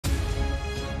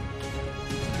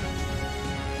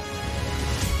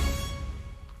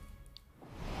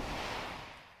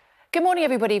Good morning,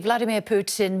 everybody. Vladimir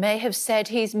Putin may have said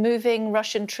he's moving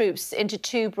Russian troops into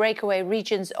two breakaway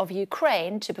regions of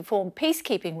Ukraine to perform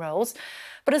peacekeeping roles.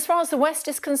 But as far as the West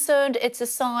is concerned, it's a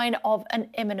sign of an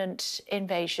imminent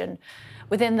invasion.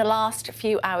 Within the last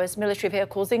few hours, military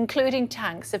vehicles, including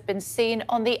tanks, have been seen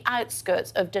on the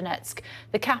outskirts of Donetsk,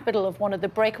 the capital of one of the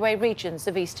breakaway regions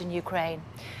of eastern Ukraine.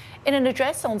 In an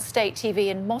address on state TV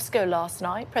in Moscow last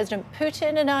night, President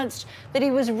Putin announced that he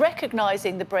was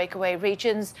recognising the breakaway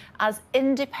regions as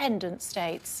independent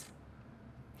states.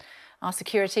 Our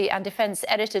security and defence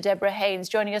editor, Deborah Haynes,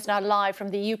 joining us now live from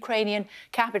the Ukrainian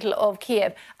capital of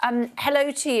Kiev. Hello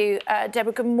to you,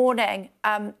 Deborah. Good morning.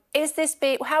 How is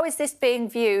this being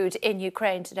viewed in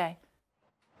Ukraine today?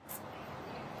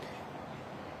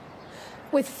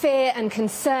 With fear and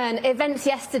concern, events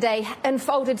yesterday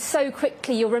unfolded so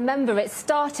quickly. You'll remember it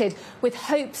started with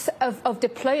hopes of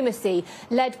diplomacy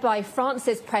led by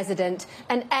France's president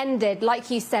and ended, like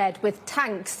you said, with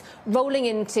tanks rolling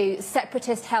into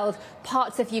separatist-held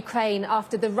parts of Ukraine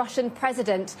after the Russian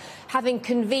president, having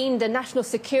convened a National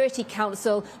Security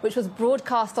Council, which was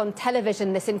broadcast on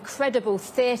television, this incredible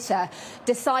theatre,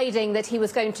 deciding that he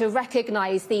was going to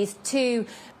recognise these two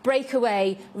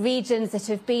breakaway regions that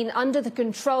have been under the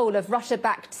control of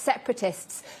Russia-backed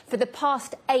separatists for the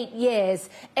past 8 years,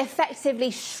 effectively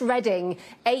shredding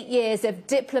 8 years of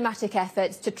diplomatic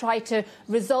efforts to try to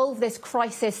resolve this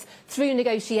crisis through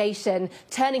negotiation,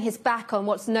 turning his back on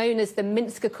what's known as the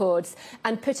Minsk Accords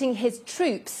and putting his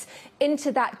troops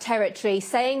into that territory,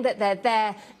 saying that they're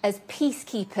there as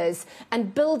peacekeepers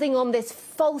and building on this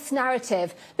false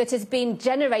narrative that has been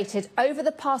generated over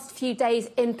the past few days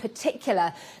in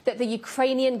particular, that the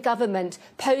Ukrainian government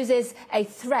poses a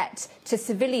threat to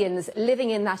civilians living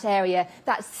in that area.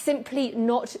 That's simply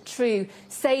not true,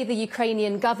 say the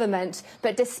Ukrainian government.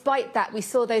 But despite that, we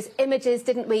saw those images,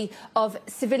 didn't we, of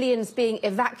civilians being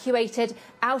evacuated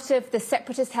out of the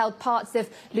separatist-held parts of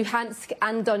Luhansk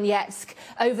and Donetsk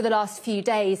over the last few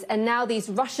days. And now these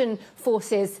Russian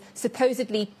forces,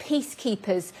 supposedly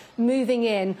peacekeepers, moving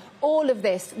in. All of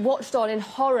this watched on in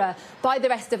horror by the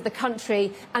rest of the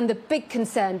country, and the big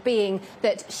concern being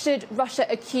that should Russia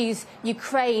accuse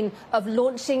Ukraine of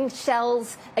launching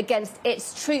shells against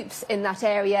its troops in that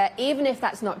area, even if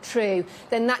that's not true,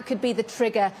 then that could be the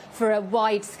trigger for a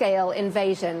wide-scale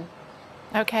invasion.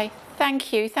 OK,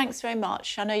 thank you. Thanks very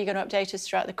much. I know you're going to update us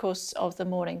throughout the course of the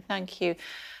morning. Thank you.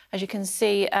 As you can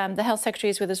see, the Health Secretary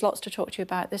is with us. Lots to talk to you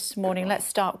about this morning. Let's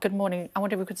start. Good morning. I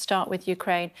wonder if we could start with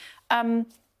Ukraine.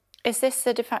 Is this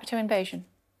a de facto invasion?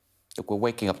 Look, we're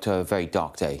waking up to a very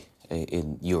dark day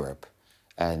in Europe,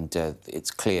 and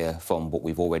it's clear from what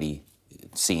we've already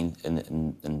seen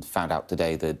and found out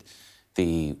today that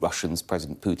the Russians,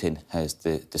 President Putin, has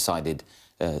decided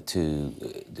to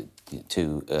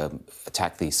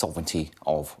attack the sovereignty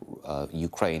of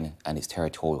Ukraine and its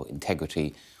territorial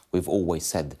integrity. We've always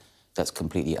said that's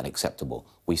completely unacceptable.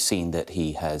 We've seen that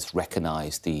he has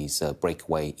recognised these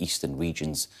breakaway eastern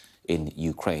regions in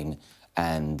Ukraine,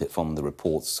 and from the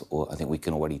reports, I think we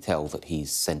can already tell that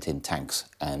he's sent in tanks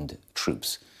and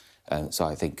troops. So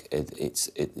I think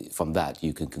from that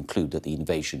you can conclude that the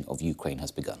invasion of Ukraine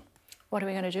has begun. What are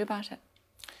we going to do about it?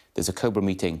 There's a Cobra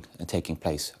meeting taking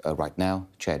place right now,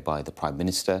 chaired by the Prime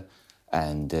Minister.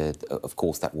 And, of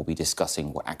course, that will be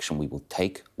discussing what action we will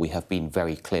take. We have been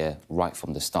very clear right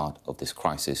from the start of this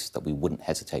crisis that we wouldn't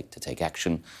hesitate to take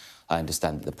action. I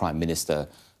understand that the Prime Minister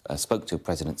spoke to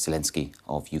President Zelensky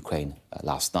of Ukraine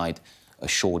last night,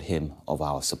 assured him of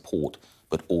our support,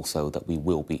 but also that we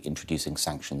will be introducing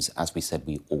sanctions, as we said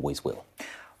we always will.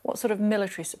 What sort of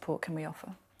military support can we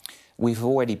offer? We've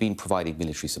already been providing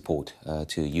military support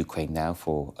to Ukraine now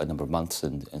for a number of months,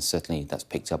 and certainly that's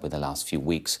picked up in the last few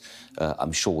weeks.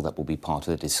 I'm sure that will be part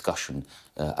of the discussion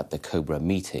at the Cobra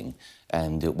meeting,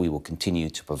 and we will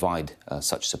continue to provide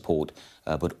such support,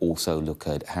 but also look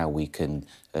at how we can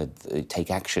take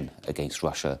action against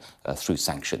Russia through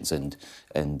sanctions.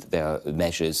 And there are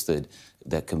measures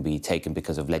that can be taken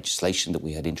because of legislation that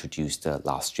we had introduced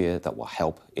last year that will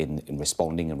help in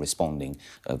responding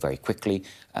very quickly.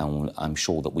 And I'm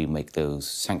sure that we make those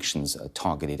sanctions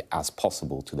targeted as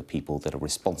possible to the people that are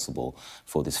responsible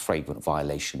for this flagrant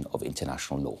violation of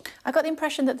international law. I got the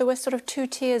impression that there were sort of two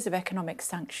tiers of economic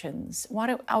sanctions.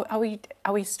 Are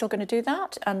we still going to do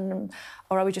that,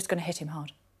 or are we just going to hit him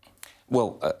hard?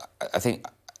 Well, I think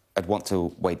I'd want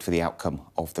to wait for the outcome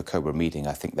of the Cobra meeting.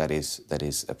 I think that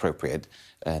is appropriate.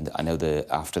 And I know that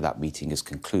after that meeting is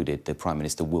concluded, the Prime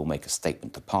Minister will make a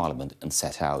statement to Parliament and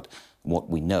set out what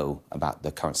we know about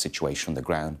the current situation on the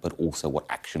ground, but also what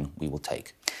action we will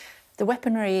take. The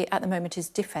weaponry at the moment is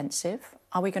defensive.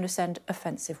 Are we going to send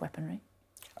offensive weaponry?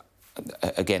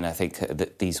 Again, I think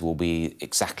that these will be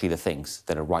exactly the things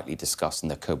that are rightly discussed in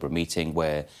the Cobra meeting,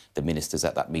 where the ministers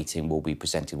at that meeting will be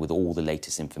presented with all the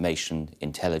latest information,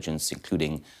 intelligence,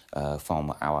 including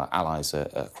from our allies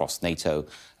across NATO.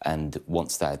 And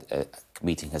once that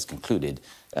meeting has concluded,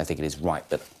 I think it is right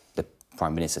that the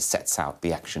Prime Minister sets out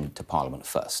the action to Parliament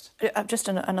first. Just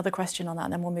another question on that,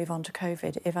 and then we'll move on to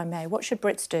COVID, if I may. What should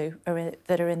Brits do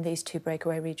that are in these 2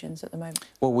 breakaway regions at the moment?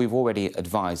 Well, we've already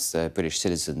advised British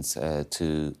citizens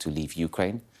to leave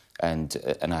Ukraine, and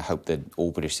I hope that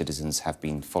all British citizens have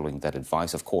been following that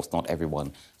advice. Of course, not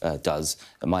everyone does.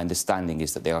 And my understanding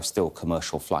is that there are still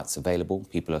commercial flights available.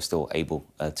 People are still able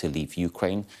to leave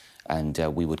Ukraine, and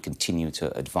we would continue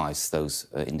to advise those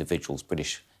individuals,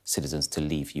 British citizens, to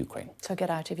leave Ukraine. So get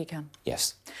out if you can.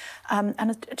 Yes.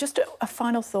 And just a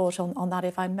final thought on that,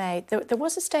 if I may. There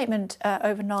was a statement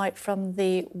overnight from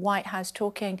the White House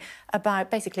talking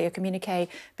about basically a communiqué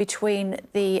between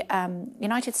the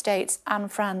United States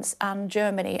and France and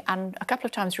Germany, and a couple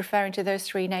of times referring to those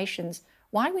 3 nations.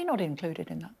 Why are we not included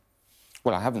in that?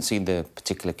 Well, I haven't seen the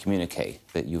particular communiqué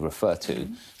that you refer to,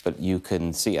 but you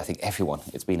can see, I think everyone,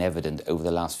 it's been evident over the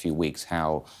last few weeks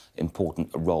how important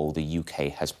a role the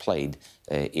UK has played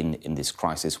in this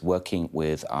crisis, working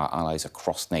with our allies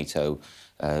across NATO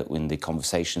in the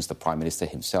conversations the Prime Minister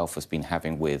himself has been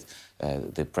having with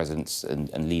the presidents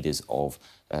and leaders of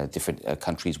different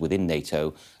countries within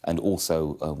NATO, and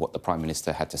also what the Prime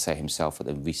Minister had to say himself at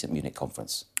the recent Munich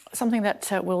conference. Something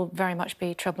that will very much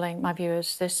be troubling my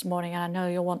viewers this morning, and I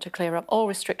know you'll want to clear up, all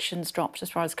restrictions dropped as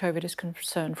far as COVID is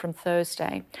concerned from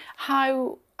Thursday.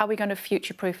 How are we going to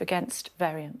future-proof against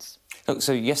variants?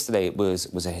 So yesterday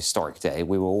was a historic day.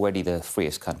 We were already the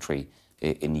freest country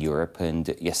in Europe,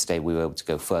 and yesterday we were able to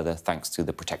go further thanks to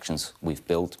the protections we've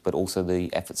built, but also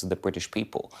the efforts of the British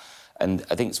people. And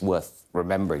I think it's worth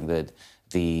remembering that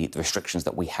the restrictions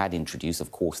that we had introduced,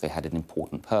 of course, they had an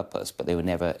important purpose, but they were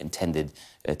never intended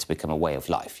to become a way of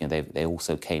life. You know, they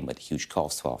also came at huge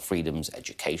cost to our freedoms,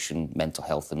 education, mental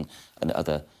health, and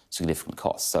other significant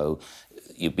costs. So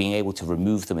being able to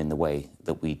remove them in the way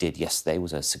that we did yesterday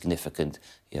was a significant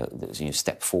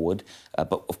step forward.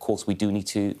 But, of course, we do need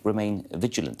to remain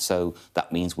vigilant. So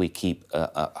that means we keep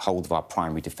hold of our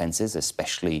primary defences,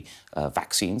 especially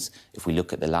vaccines. If we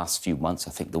look at the last few months,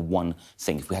 I think the one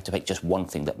thing, if we had to make just one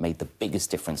thing that made the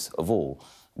biggest difference of all,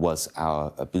 was our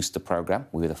booster programme.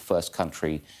 We were the first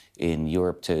country in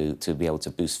Europe to be able to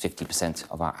boost 50%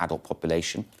 of our adult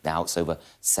population. Now it's over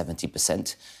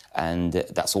 70%. And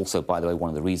that's also, by the way, one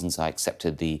of the reasons I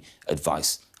accepted the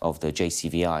advice of the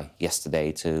JCVI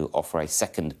yesterday to offer a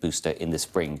second booster in the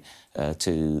spring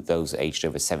to those aged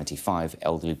over 75,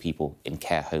 elderly people in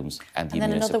care homes and the immunosuppressed.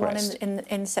 And then another one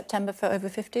in September for over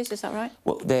 50s, is that right?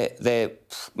 Well, there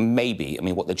may be. I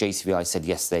mean, what the JCVI said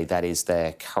yesterday, that is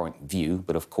their current view,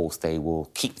 but of course they will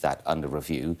keep that under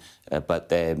review. But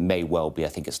there may well be, I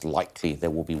think it's likely there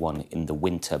will be one in the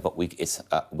winter, but we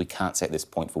can't say at this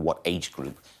point for what age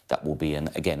group that will be.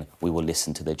 And again, we will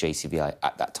listen to the JCVI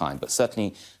at that time. But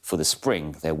certainly for the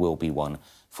spring, there will be one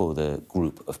for the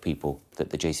group of people that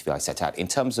the JCVI set out. In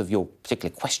terms of your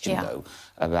particular question, though,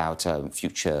 about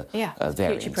future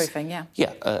variants... future-proofing,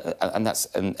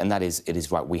 and that is, it is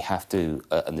right. We have to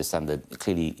understand that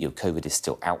clearly, COVID is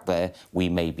still out there. We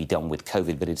may be done with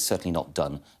COVID, but it's certainly not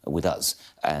done with us.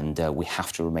 And we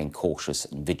have to remain cautious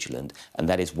and vigilant. And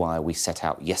that is why we set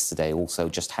out yesterday also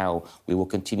just how we will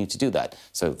continue to do that.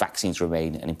 So vaccines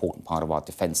remain an important part of our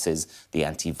defences. The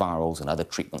antivirals and other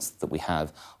treatments that we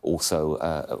have also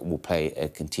will play a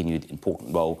continued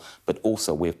important role. But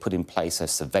also we've put in place a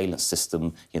surveillance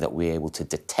system that we're able to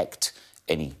detect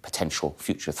any potential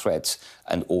future threats,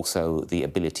 and also the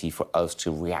ability for us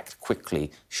to react quickly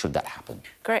should that happen.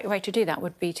 Great way to do that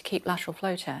would be to keep lateral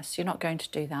flow tests. You're not going to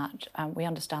do that. We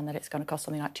understand that it's going to cost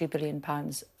something like £2 billion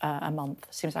a month.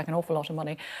 Seems like an awful lot of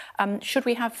money. Should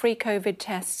we have free COVID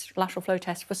tests, lateral flow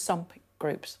tests for some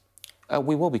groups?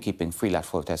 We will be keeping free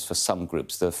lateral tests for some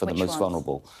groups, for the most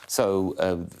vulnerable. So,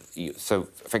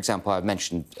 for example, I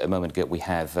mentioned a moment ago we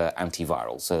have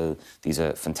antivirals. So these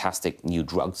are fantastic new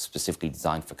drugs specifically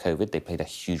designed for COVID. They played a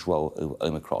huge role over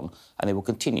Omicron, and they will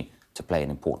continue to play an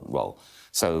important role.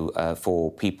 So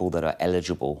for people that are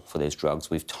eligible for those drugs,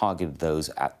 we've targeted those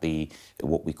at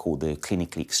what we call the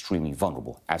clinically extremely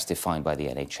vulnerable, as defined by the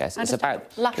NHS.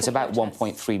 It's about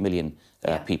 1.3 million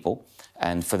people.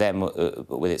 And for them,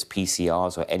 whether it's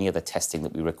PCRs or any other testing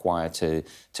that we require to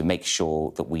make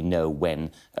sure that we know when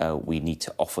we need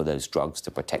to offer those drugs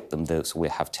to protect them, so we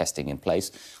have testing in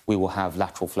place. We will have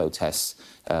lateral flow tests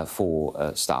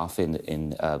for staff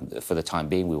for the time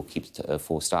being. We will keep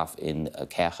for staff in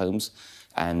care homes.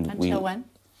 Until when?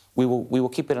 We will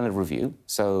keep it under review.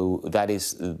 So that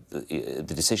is the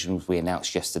decisions we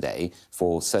announced yesterday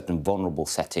for certain vulnerable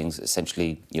settings,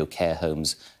 essentially care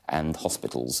homes and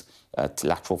hospitals.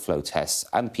 Lateral flow tests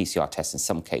and PCR tests in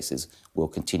some cases will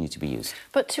continue to be used.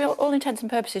 But to all intents and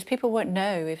purposes, people won't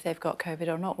know if they've got COVID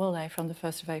or not, will they, from the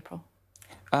 1st of April?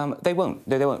 They won't.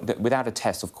 They won't. Without a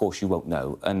test, of course, you won't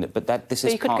know. So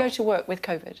you could go to work with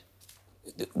COVID?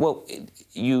 Well,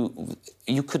 you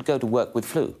could go to work with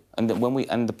flu, and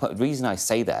the reason I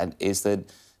say that is that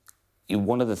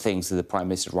one of the things that the Prime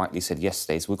Minister rightly said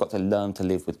yesterday is we've got to learn to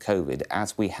live with COVID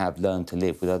as we have learned to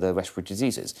live with other respiratory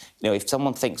diseases. If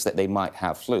someone thinks that they might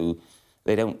have flu,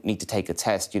 they don't need to take a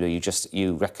test.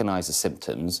 You recognise the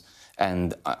symptoms,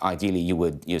 and ideally you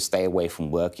would stay away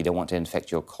from work. You don't want to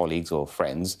infect your colleagues or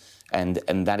friends, and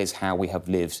that is how we have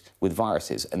lived with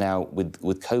viruses. And now with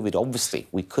COVID, obviously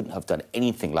we couldn't have done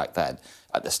anything like that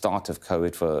at the start of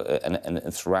COVID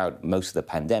and throughout most of the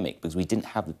pandemic because we didn't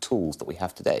have the tools that we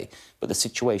have today. But the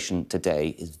situation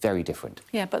today is very different.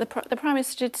 Yeah, but the Prime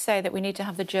Minister did say that we need to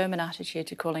have the German attitude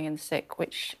to calling in sick,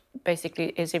 which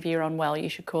basically is if you're unwell, you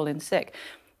should call in sick.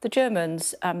 The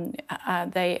Germans,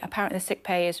 apparently the sick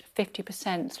pay is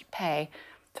 50% pay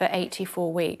for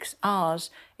 84 weeks. Ours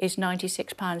is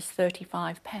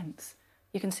 £96.35.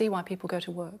 You can see why people go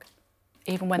to work,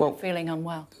 even when they're feeling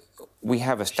unwell. We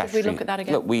have a statutory... Should we look at that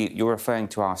again? Look, you're referring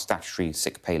to our statutory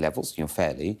sick pay levels,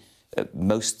 fairly.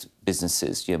 Most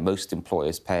businesses, most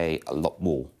employers pay a lot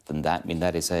more than that. I mean,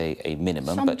 that is a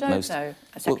minimum. Some don't, though,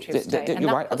 Secretary of State. You're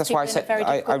right. That's why I said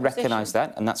I recognise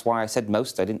that, and that's why I said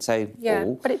most. I didn't say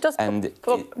all. But it does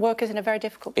put workers in a very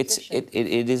difficult position.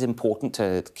 It is important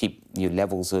to keep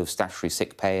levels of statutory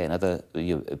sick pay and other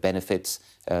benefits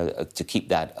to keep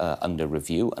that under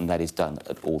review, and that is done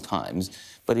at all times.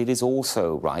 But it is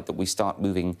also right that we start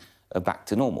moving back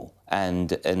to normal.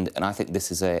 And I think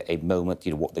this is a moment,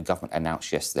 what the government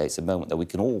announced yesterday, it's a moment that we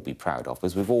can all be proud of,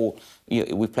 because we've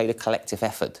played a collective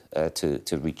effort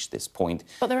to reach this point.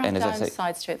 But there are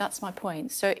downsides to it, that's my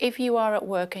point. So if you are at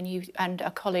work and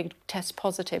a colleague tests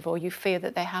positive or you fear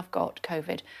that they have got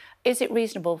COVID, is it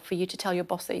reasonable for you to tell your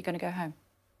boss that you're going to go home?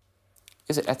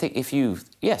 I think if you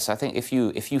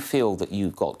feel that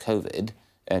you've got COVID,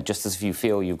 just as if you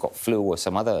feel you've got flu or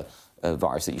some other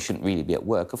virus that you shouldn't really be at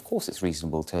work, of course it's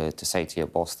reasonable to say to your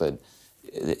boss that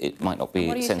it might not be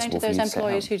sensible for you to stay home. What are you saying to those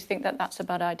employers who think that that's a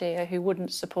bad idea, who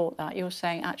wouldn't support that? You're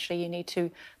saying, actually, you need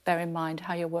to bear in mind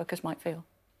how your workers might feel.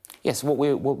 Yes, what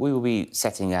we will be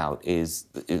setting out is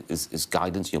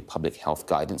guidance, public health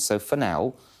guidance. So for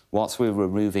now, whilst we're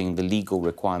removing the legal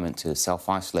requirement to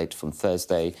self-isolate from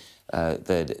Thursday,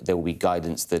 there will be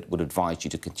guidance that would advise you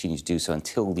to continue to do so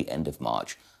until the end of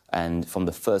March. And from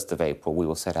the 1st of April, we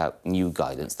will set out new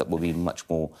guidance that will be much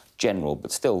more general,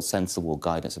 but still sensible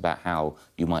guidance about how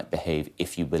you might behave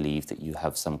if you believe that you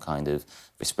have some kind of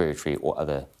respiratory or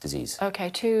other disease. OK,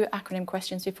 2 acronym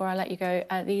questions before I let you go.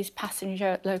 These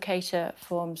passenger locator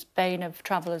forms, bane of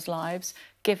travellers' lives,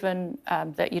 given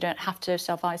that you don't have to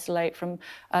self-isolate from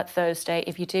Thursday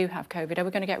if you do have COVID, are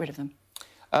we going to get rid of them?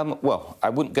 Well, I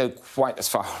wouldn't go quite as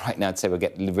far right now to say we'll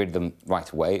get rid of them right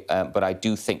away, but I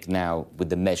do think now, with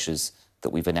the measures that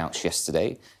we've announced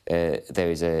yesterday,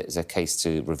 there is a case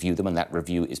to review them, and that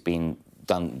review is being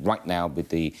done right now with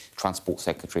the Transport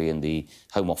Secretary and the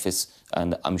Home Office,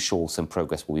 and I'm sure some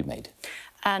progress will be made.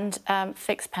 And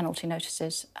fixed penalty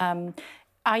notices.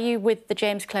 Are you with the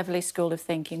James Cleverly school of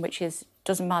thinking, which is,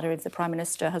 doesn't matter if the Prime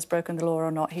Minister has broken the law or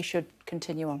not, he should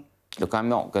continue on? Look, I'm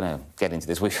not going to get into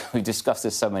this. We've discussed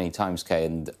this so many times, Kay,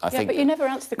 and I think... but you never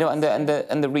answered the question. No,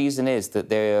 and the reason is that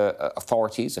there are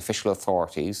authorities, official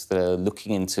authorities, that are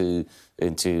looking into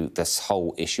this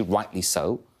whole issue, rightly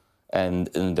so, and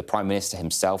the Prime Minister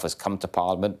himself has come to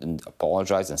Parliament and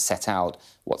apologised and set out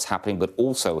what's happening, but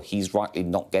also he's rightly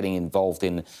not getting involved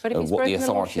in what the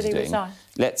authorities are doing.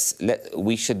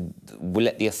 We'll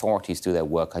let the authorities do their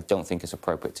work. I don't think it's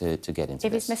appropriate to get into this.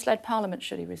 If he's misled Parliament,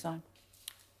 should he resign?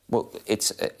 Well,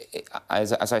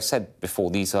 as I said before,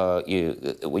 these are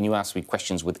when you ask me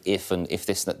questions with if and if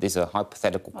this, these are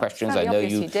hypothetical questions. I know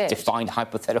you defined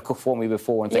hypothetical for me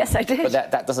before. And yes, I did. But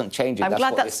that doesn't change it. I'm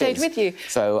glad that stayed with you.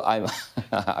 So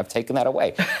I've taken that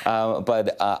away.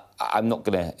 But I'm not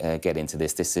going to get into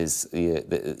this. This is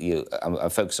I'm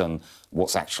focused on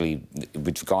what's actually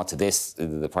with regard to this.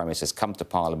 The Prime Minister has come to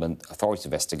Parliament, authorities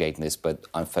investigating this, but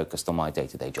I'm focused on my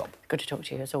day-to-day job. Good to talk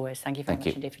to you as always. Thank you very much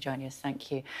indeed for joining us.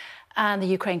 Thank you. And the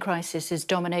Ukraine crisis is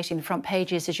dominating the front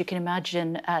pages, as you can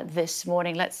imagine, this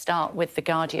morning. Let's start with The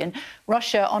Guardian.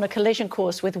 Russia on a collision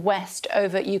course with West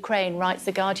over Ukraine, writes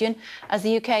The Guardian, as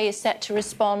the UK is set to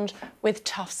respond with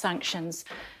tough sanctions.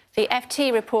 The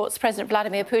FT reports President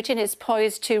Vladimir Putin is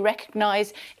poised to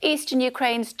recognise eastern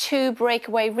Ukraine's 2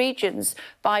 breakaway regions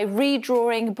by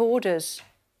redrawing borders.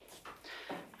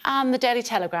 And the Daily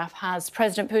Telegraph has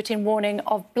President Putin warning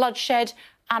of bloodshed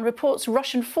and reports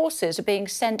Russian forces are being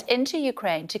sent into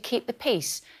Ukraine to keep the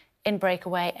peace in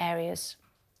breakaway areas.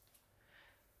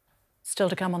 Still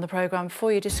to come on the programme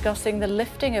for you, discussing the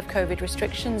lifting of COVID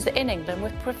restrictions in England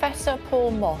with Professor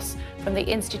Paul Moss from the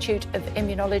Institute of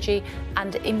Immunology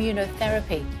and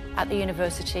Immunotherapy at the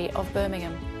University of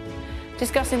Birmingham.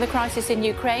 Discussing the crisis in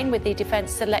Ukraine with the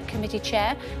Defence Select Committee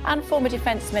Chair and former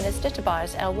Defence Minister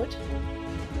Tobias Ellwood.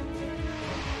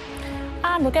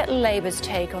 And we'll get Labour's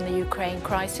take on the Ukraine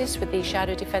crisis with the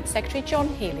Shadow Defence Secretary John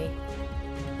Healey.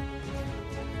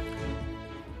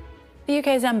 The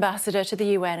UK's ambassador to the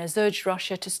UN has urged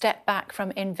Russia to step back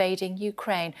from invading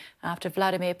Ukraine after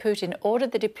Vladimir Putin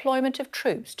ordered the deployment of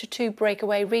troops to 2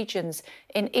 breakaway regions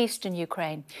in eastern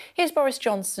Ukraine. Here's Boris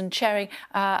Johnson chairing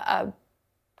a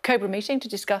Cobra meeting to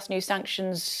discuss new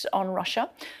sanctions on Russia.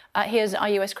 Here's our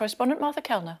US correspondent Martha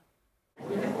Kellner.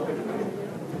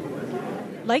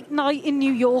 Late night in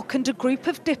New York and a group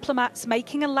of diplomats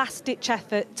making a last-ditch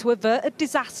effort to avert a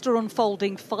disaster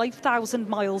unfolding 5,000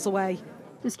 miles away.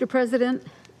 Mr. President,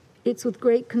 it's with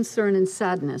great concern and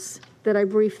sadness that I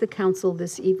brief the Council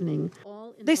this evening.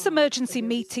 This emergency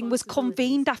meeting was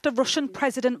convened after Russian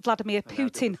President Vladimir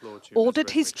Putin ordered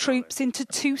his troops into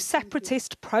 2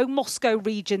 separatist pro-Moscow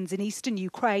regions in eastern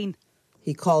Ukraine.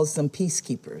 He calls them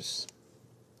peacekeepers.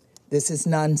 This is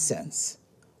nonsense.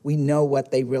 We know what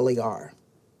they really are.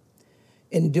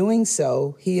 In doing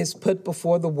so, he has put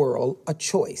before the world a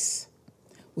choice.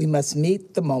 We must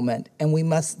meet the moment and we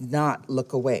must not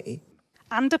look away.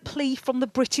 And a plea from the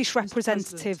British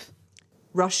representative.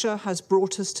 Russia has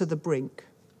brought us to the brink.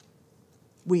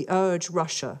 We urge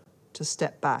Russia to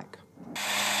step back.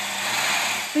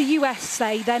 The US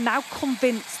say they're now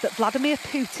convinced that Vladimir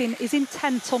Putin is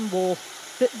intent on war,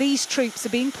 that these troops are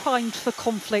being primed for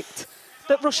conflict,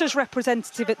 but Russia's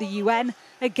representative at the UN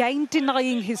again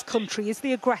denying his country is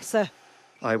the aggressor.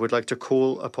 I would like to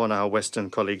call upon our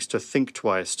Western colleagues to think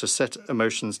twice, to set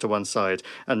emotions to one side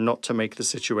and not to make the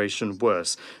situation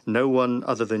worse. No one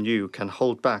other than you can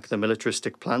hold back the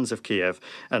militaristic plans of Kiev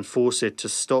and force it to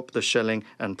stop the shelling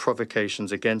and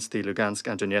provocations against the Lugansk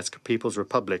and Donetsk People's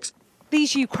Republics.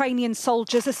 These Ukrainian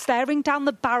soldiers are staring down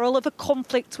the barrel of a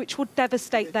conflict which would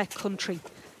devastate their country,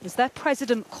 as their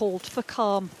president called for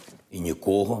calm.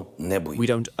 We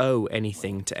don't owe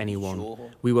anything to anyone.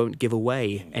 We won't give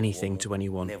away anything to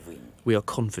anyone. We are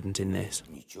confident in this.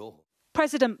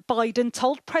 President Biden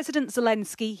told President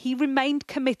Zelensky he remained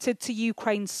committed to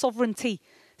Ukraine's sovereignty,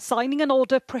 signing an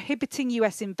order prohibiting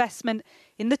US investment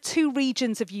in the 2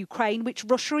 regions of Ukraine which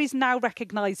Russia is now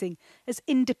recognising as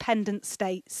independent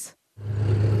states.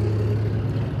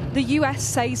 The US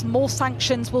says more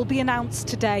sanctions will be announced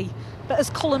today, but as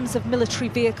columns of military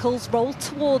vehicles roll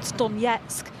towards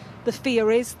Donetsk, the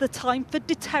fear is the time for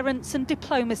deterrence and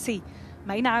diplomacy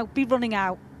may now be running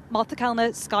out. Martha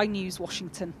Kellner, Sky News,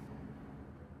 Washington.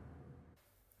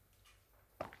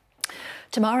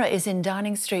 Tamara is in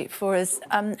Downing Street for us.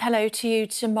 Hello to you,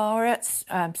 Tamara.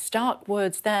 Stark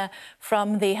words there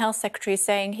from the Health Secretary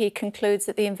saying he concludes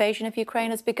that the invasion of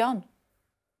Ukraine has begun.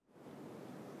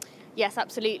 Yes,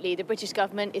 absolutely. The British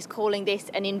government is calling this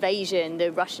an invasion, the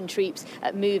Russian troops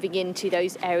moving into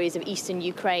those areas of eastern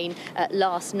Ukraine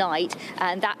last night.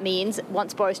 And that means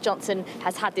once Boris Johnson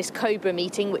has had this Cobra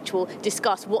meeting, which will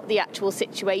discuss what the actual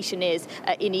situation is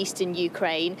in eastern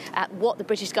Ukraine, what the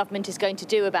British government is going to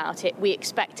do about it, we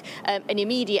expect an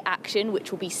immediate action,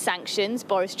 which will be sanctions.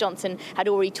 Boris Johnson had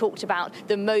already talked about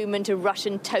the moment a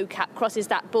Russian tow cap crosses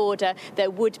that border,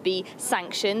 there would be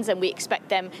sanctions, and we expect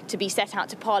them to be set out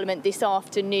to Parliament this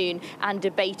afternoon and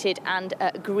debated and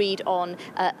agreed on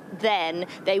then.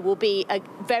 They will be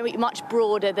very much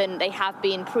broader than they have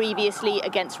been previously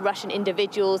against Russian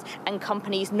individuals and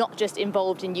companies not just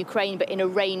involved in Ukraine but in a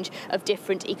range of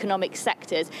different economic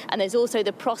sectors. And there's also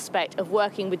the prospect of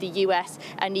working with the US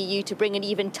and EU to bring in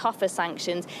even tougher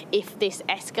sanctions if this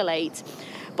escalates.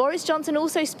 Boris Johnson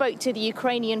also spoke to the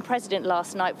Ukrainian president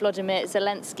last night, Volodymyr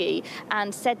Zelensky,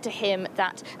 and said to him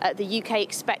that the UK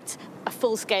expects a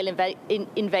full-scale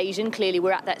invasion. Clearly,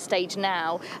 we're at that stage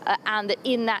now, and that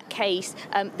in that case,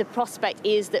 the prospect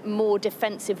is that more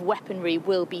defensive weaponry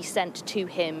will be sent to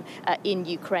him in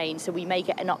Ukraine. So we may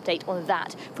get an update on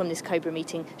that from this Cobra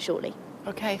meeting shortly.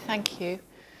 OK, thank you.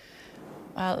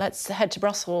 Let's head to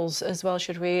Brussels as well,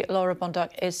 should we? Laura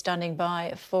Bonduc is standing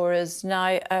by for us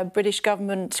now. British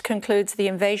government concludes the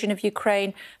invasion of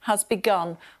Ukraine has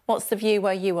begun. What's the view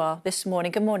where you are this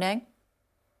morning? Good morning.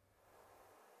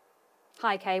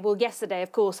 Hi, Kay. Well, yesterday,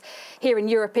 of course, here in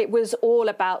Europe, it was all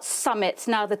about summits.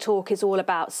 Now the talk is all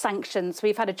about sanctions.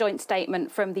 We've had a joint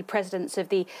statement from the presidents of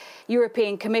the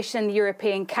European Commission, the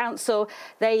European Council.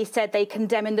 They said they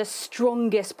condemn in the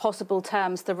strongest possible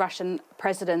terms the Russian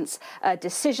president's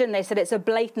decision. They said it's a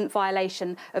blatant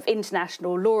violation of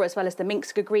international law as well as the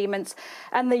Minsk agreements.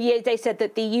 And they said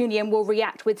that the Union will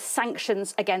react with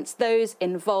sanctions against those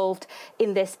involved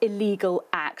in this illegal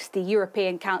act. The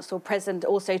European Council president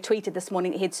also tweeted this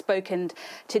morning that he had spoken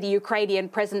to the Ukrainian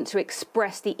president to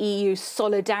express the EU's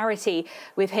solidarity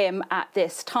with him at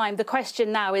this time. The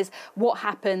question now is what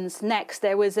happens next?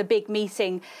 There was a big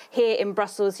meeting here in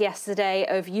Brussels yesterday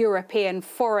of European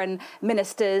foreign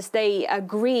ministers. They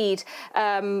agreed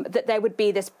that there would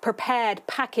be this prepared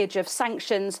package of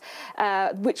sanctions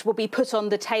which will be put on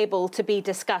the table to be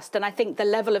discussed. And I think the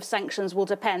level of sanctions will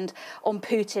depend on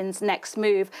Putin's next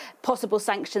move. Possible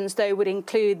sanctions, though, would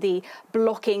include the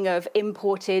blocking of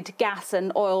imported gas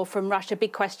and oil from Russia.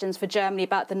 Big questions for Germany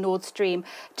about the Nord Stream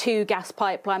 2 gas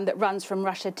pipeline that runs from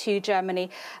Russia to Germany.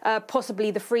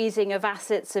 Possibly the freezing of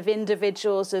assets of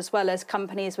individuals as well as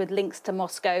companies with links to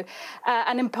Moscow.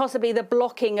 And then possibly the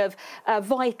blocking of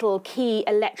vital key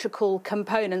electrical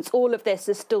components. All of this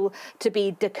is still to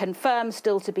be confirmed,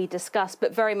 still to be discussed,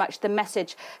 but very much the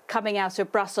message coming out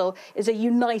of Brussels is a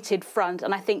united front.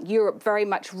 And I think Europe very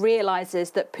much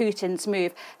realises that Putin's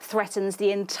move threatens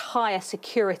the entire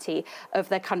security of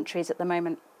their countries at the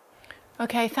moment.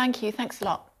 OK, thank you. Thanks a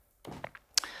lot.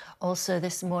 Also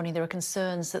this morning, there are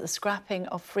concerns that the scrapping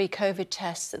of free COVID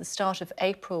tests at the start of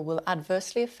April will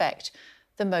adversely affect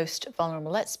the most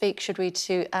vulnerable. Let's speak, should we,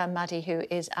 to Maddie, who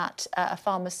is at a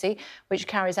pharmacy which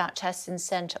carries out tests in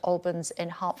St Albans in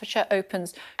Hertfordshire.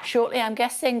 Opens shortly, I'm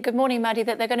guessing. Good morning, Maddie,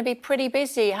 that they're going to be pretty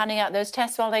busy handing out those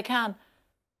tests while they can.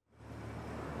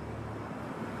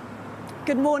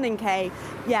 Good morning, Kay.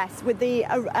 Yes, with the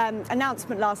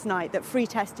announcement last night that free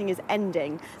testing is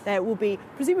ending, there will be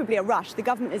presumably a rush. The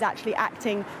government is actually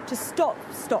acting to stop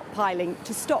the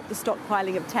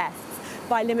stockpiling of tests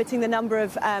by limiting the number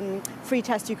of free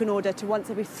tests you can order to once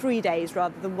every 3 days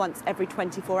rather than once every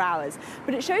 24 hours.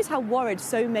 But it shows how worried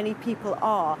so many people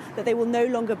are that they will no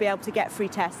longer be able to get free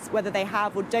tests whether they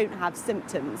have or don't have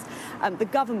symptoms. The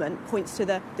government points to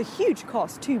the huge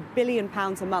cost, £2 billion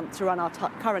a month to run our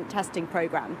current testing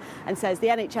programme, and says the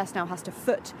NHS now has to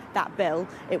foot that bill.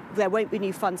 There won't be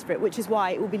new funds for it, which is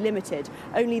why it will be limited.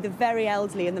 Only the very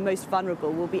elderly and the most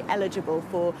vulnerable will be eligible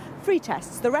for free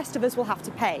tests. The rest of us will have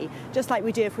to pay, just like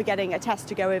we do if we're getting a test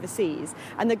to go overseas.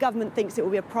 And the government thinks it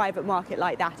will be a private market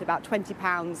like that, about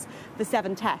 £20 for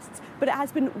 7 tests. But it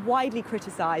has been widely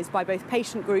criticised by both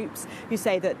patient groups, who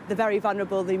say that the very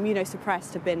vulnerable, the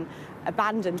immunosuppressed, have been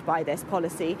abandoned by this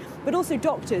policy, but also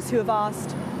doctors who have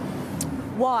asked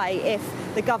why,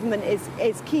 if the government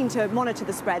is keen to monitor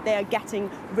the spread, they are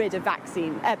getting rid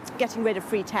of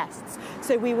free tests.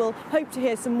 So we will hope to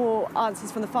hear some more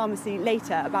answers from the pharmacy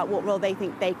later about what role they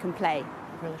think they can play.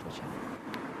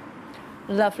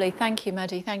 Lovely. Thank you,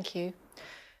 Maddie. Thank you.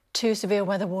 2 severe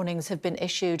weather warnings have been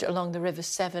issued along the River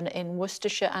Severn in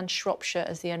Worcestershire and Shropshire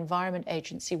as the Environment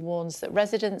Agency warns that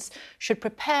residents should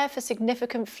prepare for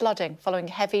significant flooding following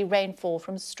heavy rainfall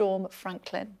from Storm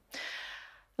Franklin.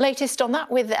 Latest on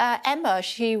that with Emma.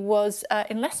 She was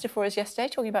in Leicester for us yesterday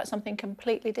talking about something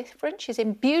completely different. She's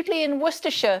in Bewdley in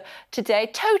Worcestershire today.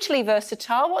 Totally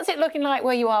versatile. What's it looking like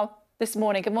where you are this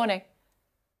morning? Good morning.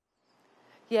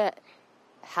 Yeah.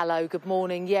 Hello, good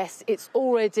morning. Yes, it's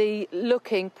already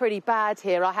looking pretty bad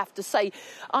here, I have to say.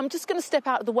 I'm just going to step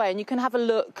out of the way and you can have a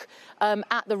look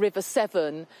at the River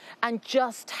Severn and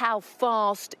just how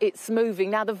fast it's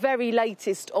moving. Now, the very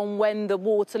latest on when the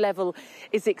water level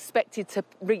is expected to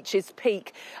reach its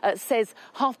peak says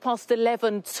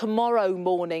 11:30 tomorrow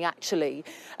morning, actually.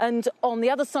 And on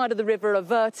the other side of the river are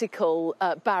vertical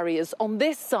barriers. On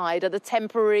this side are the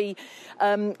temporary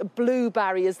blue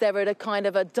barriers. They're at a kind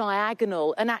of a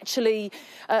diagonal. And actually,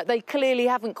 they clearly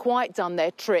haven't quite done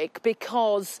their trick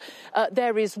because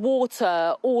there is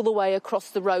water all the way across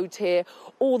the road here,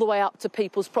 all the way up to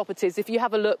people's properties. If you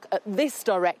have a look at this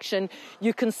direction,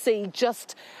 you can see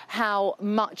just how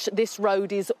much this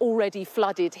road is already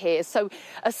flooded here. So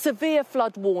a severe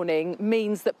flood warning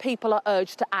means that people are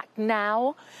urged to act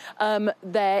now.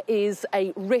 There is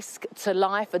a risk to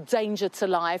life, a danger to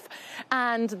life,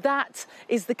 and that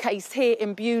is the case here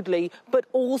in Bewdley, but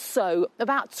also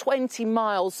about 20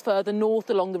 miles further north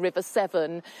along the River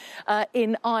Severn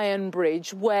in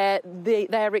Ironbridge, where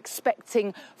they're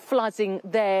expecting flooding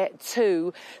there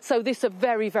too. So this is a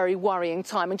very, very worrying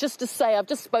time. And just to say, I've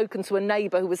just spoken to a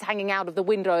neighbour who was hanging out of the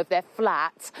window of their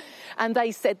flat, and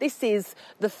they said this is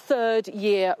the 3rd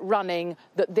year running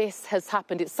that this has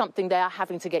happened. It's something they are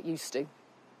having to get used to.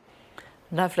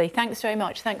 Lovely. Thanks very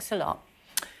much. Thanks a lot.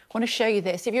 I want to show you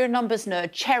this. If you're a numbers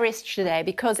nerd, cherish today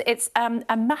because it's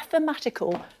a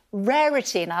mathematical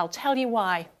rarity, and I'll tell you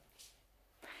why.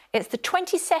 It's the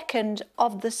 22nd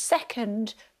of the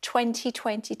 2nd,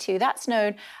 2022. That's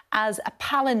known as a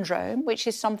palindrome, which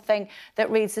is something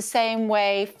that reads the same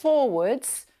way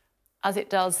forwards as it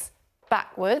does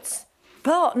backwards.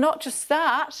 But not just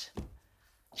that.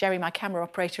 Jerry, my camera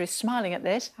operator, is smiling at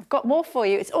this. I've got more for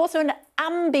you. It's also an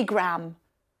ambigram,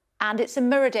 and it's a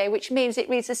mirror day, which means it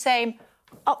reads the same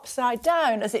upside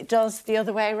down as it does the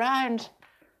other way around.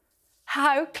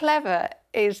 How clever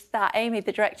is that? Amy,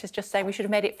 the director's just saying we should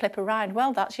have made it flip around.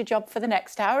 Well, that's your job for the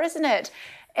next hour, isn't it?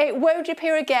 It won't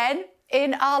appear again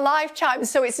in our lifetime,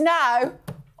 so it's now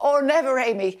or never,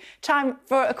 Amy. Time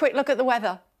for a quick look at the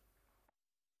weather.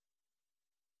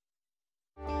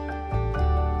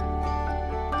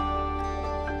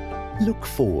 Look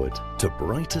forward to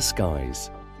brighter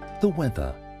skies. The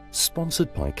weather,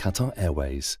 sponsored by Qatar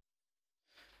Airways.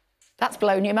 That's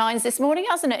blown your minds this morning,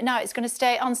 hasn't it? Now it's going to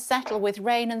stay unsettled with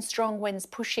rain and strong winds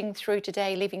pushing through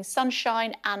today, leaving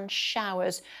sunshine and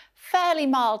showers. Fairly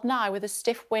mild now with a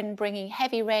stiff wind bringing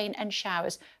heavy rain and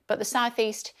showers, but the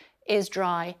southeast is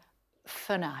dry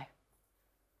for now.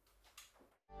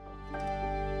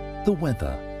 The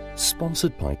weather,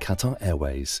 sponsored by Qatar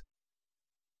Airways.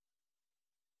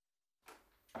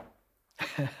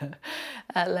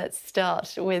 Let's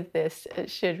start with this,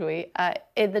 should we?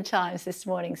 In the Times this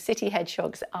morning, city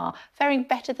hedgehogs are faring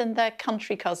better than their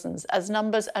country cousins as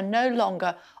numbers are no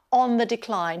longer on the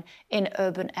decline in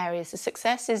urban areas. The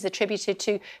success is attributed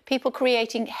to people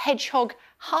creating hedgehog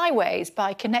highways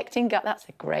by connecting... That's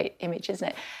a great image,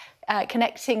 isn't it?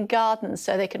 Connecting gardens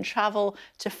so they can travel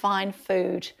to find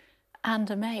food and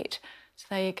a mate. So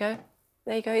there you go.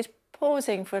 There you go. He's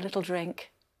pausing for a little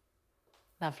drink.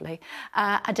 Lovely.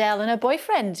 Adele and her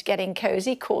boyfriend getting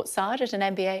cosy courtside at an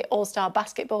NBA All-Star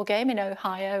basketball game in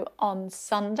Ohio on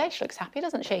Sunday. She looks happy,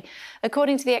 doesn't she?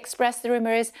 According to The Express, the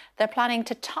rumour is they're planning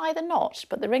to tie the knot,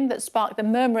 but the ring that sparked the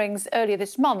murmurings earlier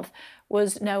this month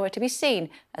was nowhere to be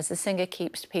seen, as the singer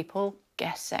keeps people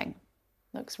guessing.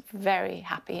 Looks very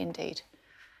happy indeed.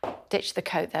 Ditch the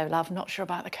coat though, love, not sure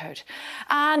about the coat.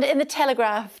 And in the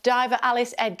Telegraph, diver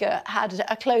Alice Edgar had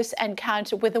a close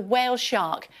encounter with a whale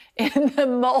shark in the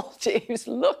Maldives.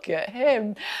 Look at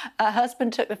him. Her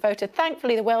husband took the photo.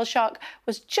 Thankfully, the whale shark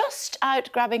was just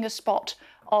out grabbing a spot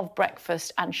of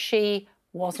breakfast and she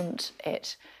wasn't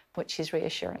it, which is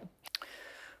reassuring.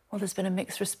 Well, there's been a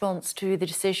mixed response to the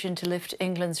decision to lift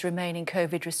England's remaining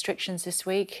COVID restrictions this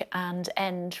week and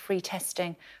end free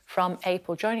testing from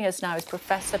April. Joining us now is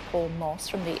Professor Paul Moss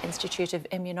from the Institute of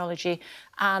Immunology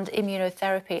and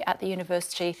Immunotherapy at the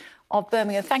University of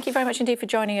Birmingham. Thank you very much indeed for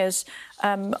joining us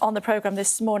on the programme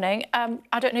this morning.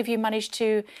 I don't know if you managed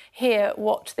to hear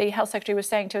what the Health Secretary was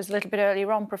saying to us a little bit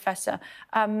earlier on, Professor.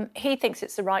 He thinks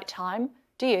it's the right time.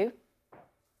 Do you?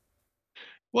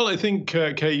 Well, I think,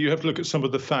 Kay, you have to look at some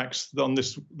of the facts on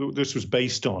this was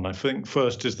based on. I think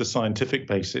first is the scientific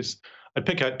basis. I'd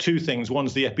pick out two things.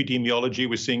 One's the epidemiology.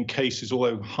 We're seeing cases,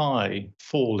 although high,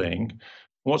 falling.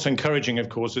 What's encouraging, of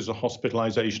course, is the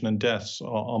hospitalisation and deaths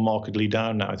are markedly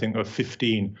down now. I think there were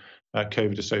 15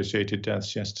 COVID-associated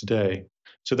deaths yesterday.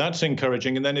 So that's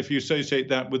encouraging. And then if you associate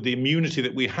that with the immunity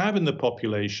that we have in the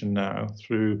population now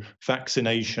through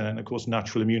vaccination and, of course,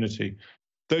 natural immunity,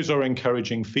 those are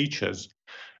encouraging features.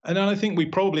 And then I think we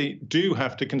probably do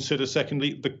have to consider,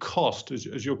 secondly, the cost.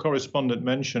 As your correspondent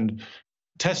mentioned,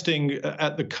 testing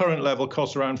at the current level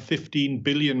costs around £15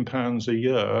 billion a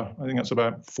year. I think that's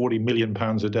about £40 million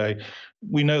a day.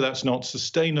 We know that's not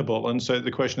sustainable. And so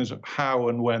the question is how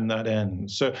and when that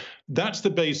ends. So that's the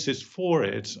basis for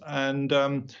it. And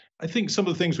I think some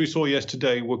of the things we saw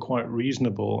yesterday were quite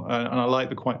reasonable. And I like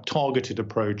the quite targeted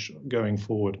approach going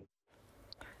forward.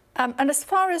 And as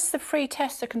far as the free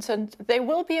tests are concerned, they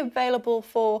will be available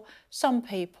for some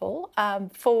people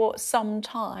for some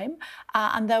time,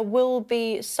 and there will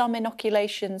be some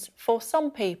inoculations for some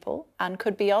people and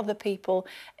could be other people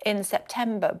in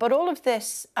September. But all of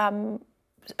this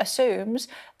assumes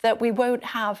that we won't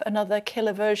have another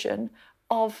killer version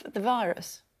of the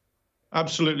virus.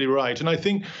 Absolutely right. And I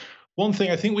think One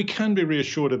thing I think we can be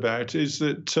reassured about is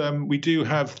that we do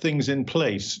have things in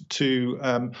place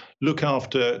to look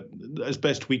after, as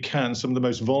best we can, some of the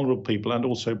most vulnerable people and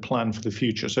also plan for the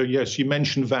future. So, yes, you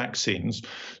mentioned vaccines.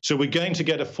 So we're going to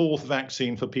get a fourth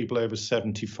vaccine for people over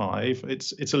 75.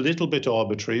 It's a little bit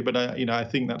arbitrary, but I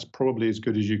think that's probably as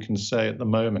good as you can say at the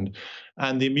moment.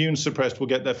 And the immune suppressed will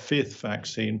get their fifth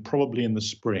vaccine probably in the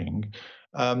spring.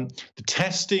 The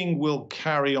testing will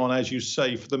carry on, as you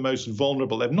say, for the most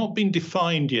vulnerable. They've not been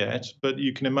defined yet, but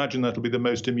you can imagine that'll be the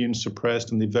most immune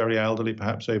suppressed and the very elderly,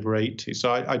 perhaps over 80.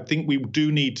 So I think we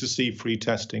do need to see free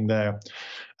testing there.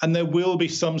 And there will be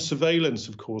some surveillance,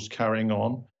 of course, carrying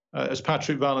on. As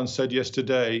Patrick Vallance said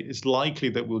yesterday, it's likely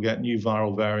that we'll get new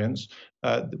viral variants.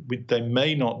 They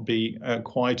may not be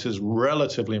quite as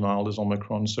relatively mild as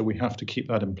Omicron, so we have to keep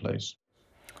that in place.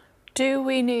 Do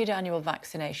we need annual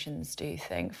vaccinations, do you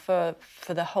think, for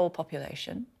the whole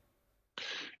population?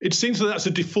 It seems that that's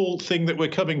a default thing that we're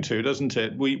coming to, doesn't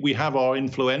it? We have our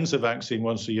influenza vaccine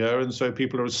once a year, and so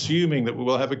people are assuming that we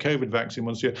will have a COVID vaccine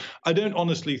once a year. I don't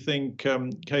honestly think,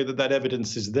 Kay, that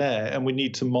evidence is there, and we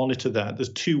need to monitor that.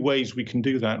 There's two ways we can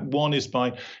do that. One is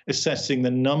by assessing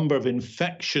the number of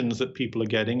infections that people are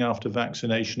getting after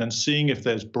vaccination and seeing if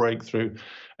there's breakthrough.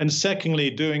 And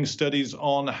secondly, doing studies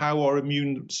on how our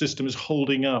immune system is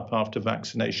holding up after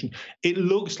vaccination. It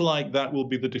looks like that will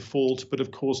be the default, but of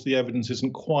course the evidence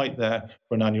isn't quite there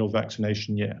for an annual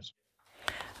vaccination yet.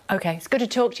 OK, it's good to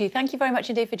talk to you. Thank you very much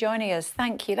indeed for joining us.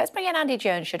 Thank you. Let's bring in Andy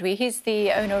Jones, should we? He's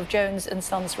the owner of Jones &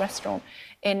 Sons restaurant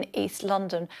in East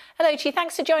London. Hello to you.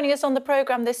 Thanks for joining us on the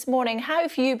programme this morning. How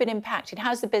have you been impacted?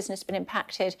 How's the business been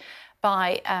impacted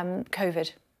by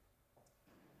COVID?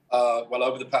 Well,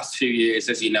 over the past few years,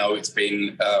 as you know, it's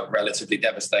been relatively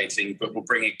devastating, but we'll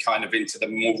bring it kind of into the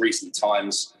more recent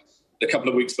times. A couple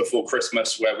of weeks before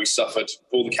Christmas, where we suffered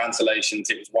all the cancellations,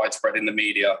 it was widespread in the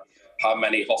media how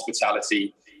many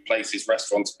hospitality places,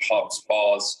 restaurants, pubs,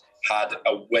 bars had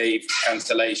a wave of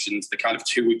cancellations the kind of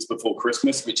 2 weeks before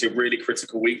Christmas, which are really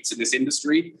critical weeks in this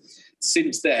industry.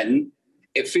 Since then,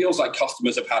 it feels like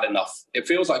customers have had enough. It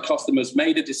feels like customers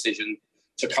made a decision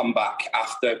to come back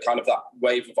after kind of that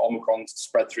wave of Omicron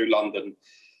spread through London.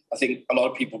 I think a lot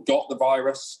of people got the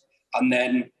virus and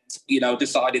then,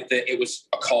 decided that it was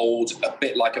a cold, a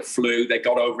bit like a flu. They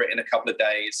got over it in a couple of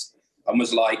days and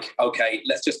was like, okay,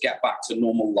 let's just get back to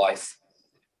normal life.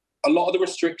 A lot of the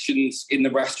restrictions in the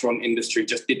restaurant industry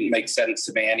just didn't make sense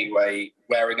to me anyway.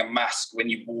 Wearing a mask when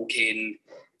you walk in,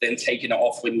 then taking it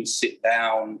off when you sit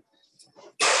down.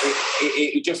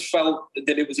 It just felt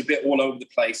that it was a bit all over the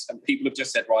place, and people have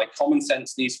just said, right, common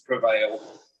sense needs to prevail.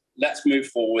 Let's move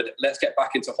forward. Let's get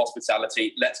back into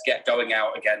hospitality. Let's get going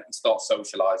out again and start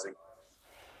socialising.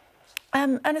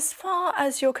 And as far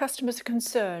as your customers are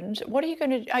concerned, what are you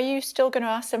going to? Are you still going to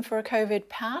ask them for a COVID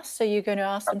pass? Are you going to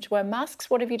ask them to wear masks?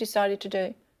 What have you decided to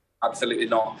do? Absolutely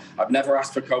not. I've never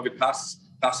asked for COVID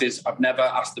passes. I've never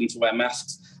asked them to wear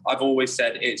masks. I've always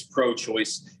said it's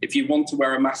pro-choice. If you want to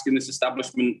wear a mask in this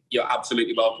establishment, you're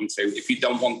absolutely welcome to. If you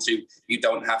don't want to, you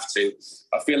don't have to.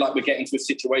 I feel like we're getting to a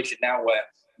situation now where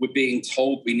we're being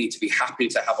told we need to be happy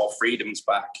to have our freedoms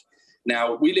back.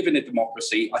 Now, we live in a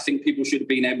democracy. I think people should have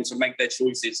been able to make their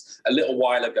choices a little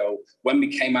while ago when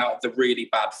we came out of the really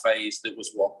bad phase that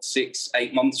was,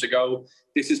 6-8 months ago.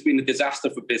 This has been a disaster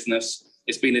for business.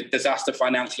 It's been a disaster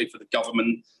financially for the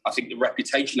government. I think the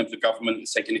reputation of the government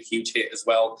has taken a huge hit as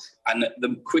well. And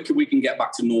the quicker we can get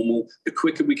back to normal, the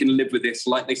quicker we can live with this,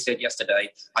 like they said yesterday,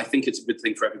 I think it's a good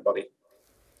thing for everybody.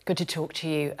 Good to talk to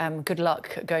you. Good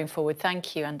luck going forward.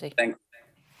 Thank you, Andy. Thank you.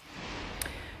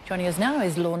 Joining us now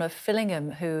is Lorna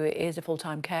Fillingham, who is a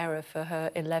full-time carer for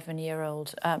her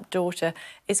 11-year-old daughter.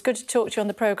 It's good to talk to you on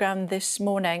the programme this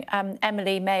morning.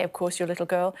 Emily May, of course, your little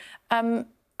girl.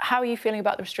 How are you feeling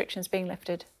about the restrictions being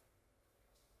lifted?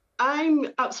 I'm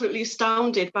absolutely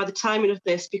astounded by the timing of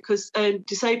this because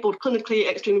disabled, clinically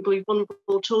extremely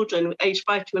vulnerable children aged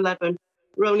 5 to 11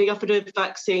 were only offered a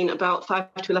vaccine about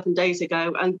 5 to 11 days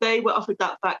ago, and they were offered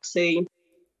that vaccine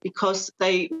because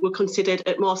they were considered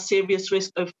at more serious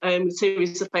risk of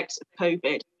serious effects of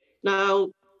COVID. Now,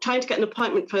 trying to get an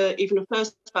appointment for even a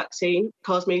first vaccine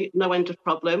caused me no end of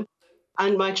problem,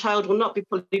 and my child will not be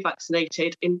fully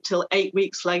vaccinated until 8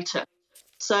 weeks later.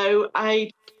 So I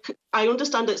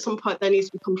understand at some point there needs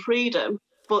to become freedom,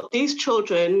 but these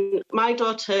children, my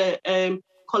daughter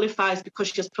qualifies because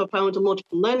she has profound and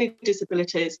multiple learning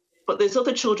disabilities, but there's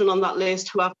other children on that list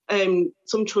who have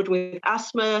some children with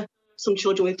asthma, some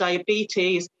children with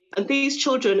diabetes, and these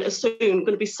children are soon going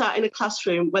to be sat in a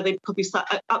classroom where they could be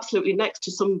sat absolutely next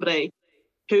to somebody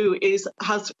who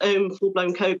has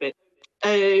full-blown COVID,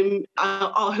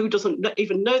 or who doesn't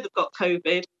even know they've got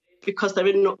COVID, because they're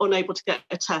unable to get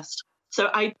a test. So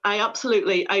I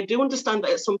do understand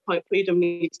that at some point freedom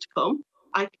needs to come.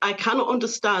 I cannot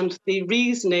understand the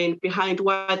reasoning behind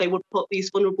why they would put these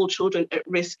vulnerable children at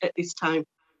risk at this time.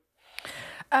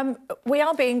 We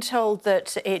are being told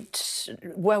that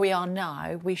where we are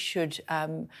now, we should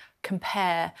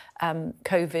compare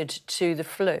COVID to the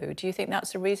flu. Do you think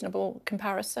that's a reasonable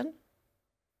comparison?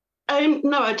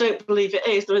 No, I don't believe it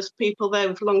is. There is people there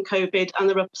with long COVID, and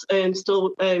there are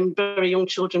still very young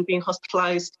children being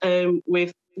hospitalised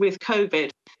with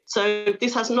COVID. So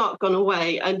this has not gone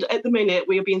away. And at the minute,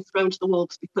 we are being thrown to the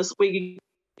wolves because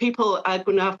people are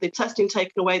going to have the testing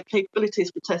taken away, the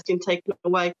capabilities for testing taken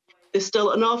away. There's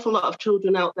still an awful lot of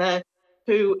children out there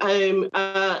who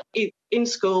are in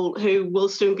school who will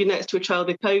soon be next to a child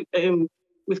with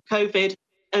COVID,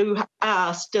 who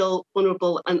are still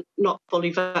vulnerable and not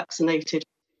fully vaccinated.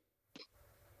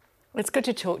 It's good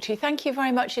to talk to you. Thank you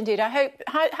very much indeed. I hope.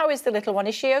 How is the little one?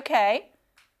 Is she okay?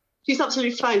 She's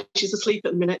absolutely fine. She's asleep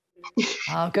at the minute.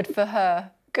 Oh, good for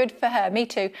her. Good for her. Me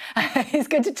too. It's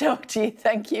good to talk to you.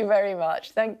 Thank you very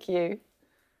much. Thank you.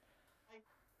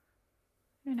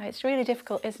 You know, it's really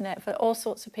difficult, isn't it, for all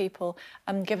sorts of people,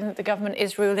 given that the government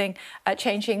is ruling,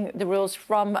 changing the rules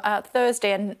from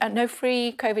Thursday, and no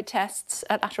free COVID tests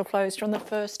at lateral flows from the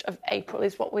 1st of April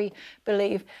is what we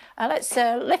believe. Let's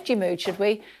lift your mood, should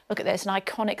we? Look at this. An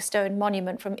iconic stone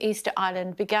monument from Easter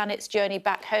Island began its journey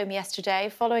back home yesterday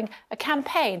following a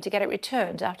campaign to get it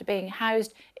returned after being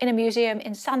housed in a museum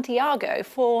in Santiago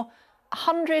for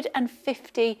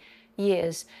 150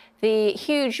 years. The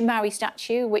huge Maui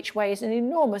statue, which weighs an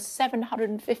enormous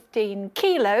 715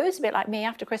 kilos, a bit like me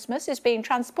after Christmas, is being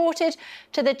transported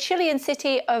to the Chilean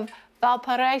city of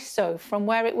Valparaiso, from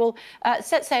where it will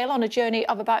set sail on a journey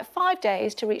of about 5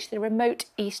 days to reach the remote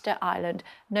Easter Island,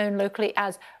 known locally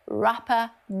as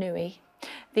Rapa Nui.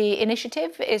 The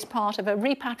initiative is part of a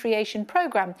repatriation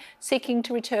programme seeking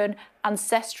to return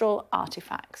ancestral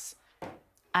artefacts.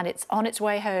 And it's on its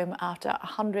way home after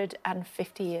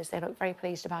 150 years. They look very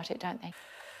pleased about it, don't they?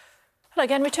 Well,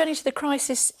 again, returning to the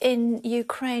crisis in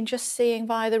Ukraine, just seeing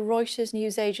via the Reuters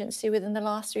news agency within the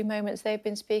last 3 moments, they've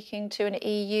been speaking to an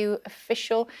EU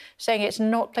official saying it's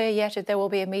not clear yet if there will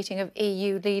be a meeting of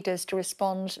EU leaders to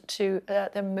respond to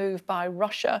the move by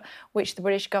Russia, which the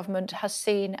British government has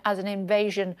seen as an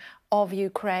invasion of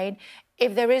Ukraine.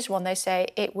 If there is one, they say,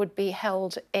 it would be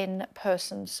held in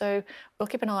person. So we'll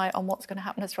keep an eye on what's going to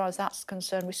happen as far as that's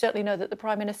concerned. We certainly know that the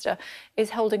Prime Minister is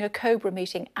holding a COBRA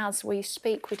meeting as we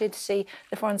speak. We did see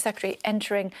the Foreign Secretary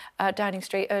entering Downing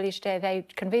Street earlier today. They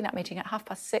convened that meeting at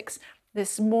 6:30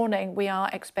 this morning. We are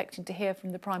expecting to hear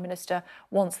from the Prime Minister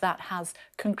once that has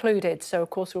concluded. So, of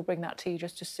course, we'll bring that to you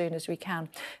just as soon as we can.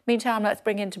 Meantime, let's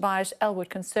bring in Tobias Ellwood,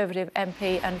 Conservative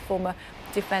MP and former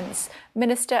Defence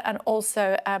Minister, and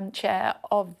also Chair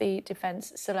of the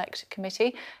Defence Select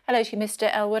Committee. Hello to you, Mr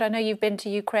Ellwood. I know you've been to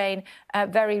Ukraine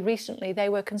very recently. They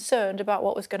were concerned about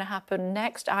what was going to happen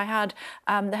next. I had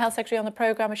the Health Secretary on the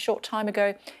programme a short time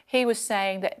ago. He was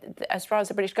saying that as far as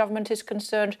the British government is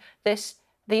concerned,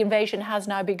 the invasion has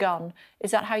now begun.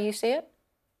 Is that how you see it?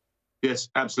 Yes,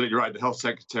 absolutely right. The Health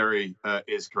Secretary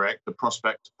is correct. The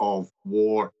prospect of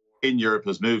war in Europe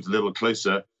has moved a little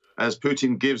closer as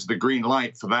Putin gives the green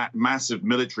light for that massive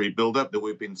military buildup that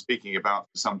we've been speaking about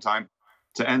for some time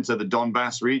to enter the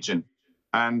Donbass region.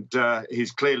 And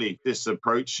this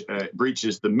approach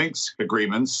breaches the Minsk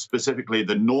agreements, specifically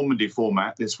the Normandy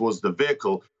format. This was the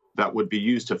vehicle that would be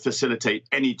used to facilitate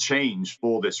any change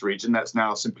for this region. That's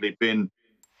now simply been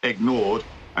ignored,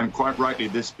 and quite rightly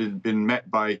this has been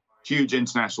met by huge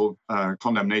international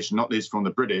condemnation, not least from the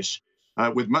British,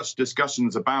 with much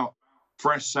discussions about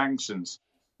fresh sanctions.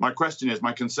 My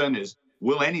concern is,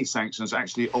 will any sanctions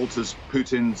actually alter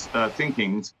Putin's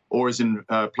thinkings, or is in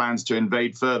plans to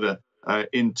invade further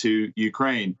into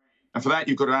Ukraine? And for that,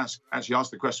 you've got to actually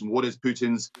ask the question, what is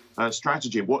Putin's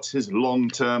strategy? What's his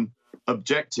long-term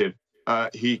objective?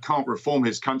 He can't reform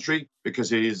his country because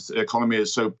his economy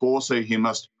is so poor, so he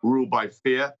must rule by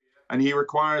fear. And he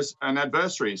requires an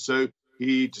adversary. So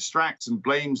he distracts and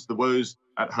blames the woes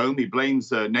at home. He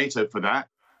blames NATO for that.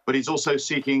 But he's also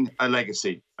seeking a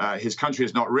legacy. His country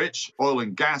is not rich. Oil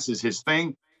and gas is his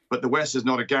thing. But the West is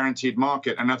not a guaranteed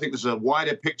market. And I think there's a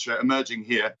wider picture emerging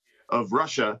here of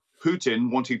Russia,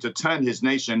 Putin, wanting to turn his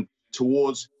nation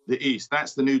towards the East.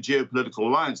 That's the new geopolitical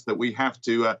alliance that we have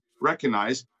to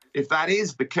recognize. If that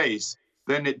is the case,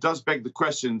 then it does beg the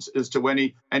questions as to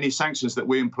when any sanctions that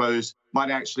we impose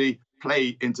might actually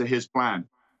play into his plan.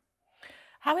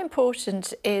 How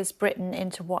important is Britain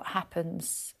into what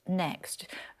happens next?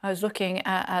 I was looking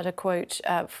at a quote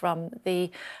from the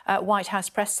White House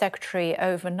press secretary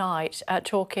overnight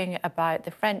talking about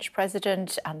the French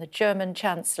president and the German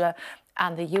chancellor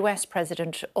and the US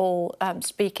president all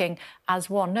speaking as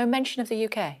one. No mention of the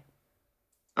UK.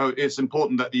 Oh, it's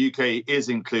important that the UK is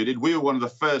included. We were one of the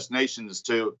first nations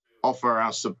to offer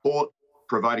our support,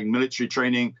 providing military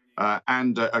training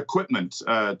and equipment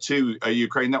to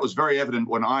Ukraine. That was very evident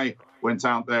when I went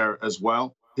out there as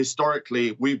well.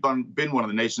 Historically, we've been one of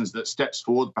the nations that steps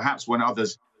forward, perhaps when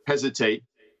others hesitate.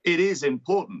 It is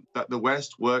important that the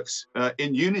West works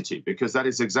in unity, because that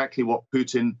is exactly what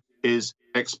Putin is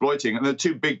exploiting. And the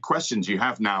two big questions you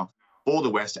have now for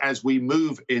the West as we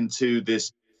move into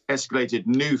this escalated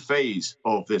new phase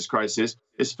of this crisis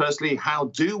is, firstly, how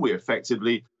do we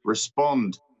effectively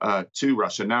respond to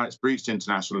Russia now it's breached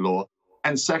international law?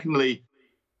 And secondly,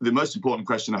 the most important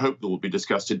question I hope that will be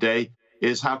discussed today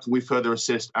is how can we further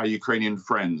assist our Ukrainian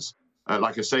friends?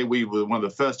 Like I say, we were one of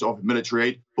the first to offer military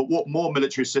aid, but what more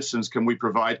military assistance can we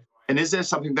provide? And is there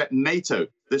something that NATO,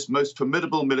 this most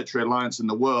formidable military alliance in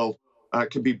the world,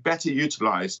 can be better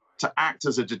utilized to act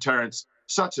as a deterrent,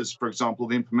 such as, for example,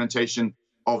 the implementation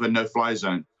of a no-fly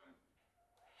zone?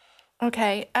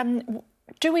 OK.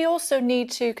 Do we also need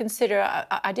to consider,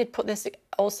 I did put this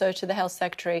also to the Health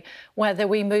Secretary, whether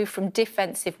we move from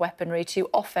defensive weaponry to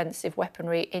offensive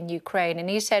weaponry in Ukraine? And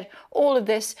he said all of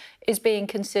this is being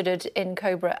considered in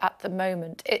Cobra at the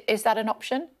moment. Is that an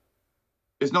option?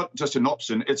 It's not just an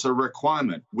option, it's a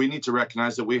requirement. We need to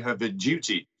recognise that we have a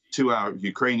duty to our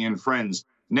Ukrainian friends.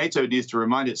 NATO needs to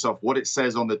remind itself what it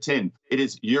says on the tin. It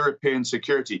is European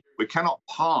security. We cannot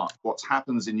park what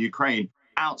happens in Ukraine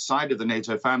outside of the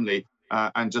NATO family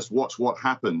and just watch what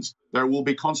happens. There will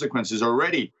be consequences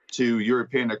already to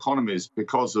European economies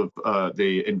because of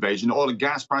the invasion. Oil and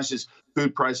gas prices,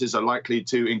 food prices are likely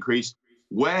to increase.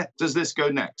 Where does this go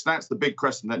next? That's the big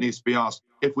question that needs to be asked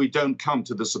if we don't come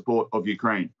to the support of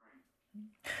Ukraine.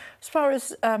 As far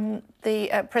as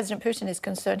President Putin is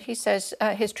concerned, he says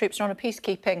his troops are on a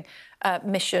peacekeeping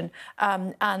mission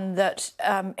and that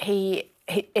he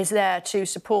is there to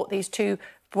support these two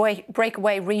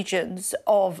breakaway regions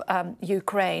of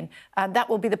Ukraine. And that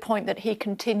will be the point that he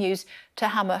continues to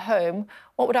hammer home.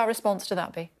 What would our response to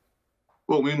that be?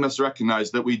 Well, we must recognise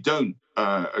that we don't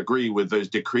agree with those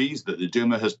decrees that the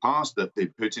Duma has passed, that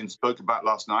Putin spoke about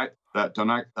last night, that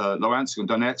Luhansk and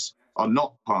Donetsk are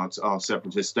not part of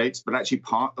separatist states, but actually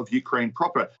part of Ukraine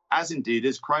proper, as indeed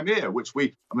is Crimea, which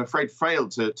we, I'm afraid,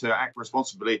 failed to act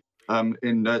responsibly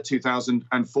in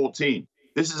 2014.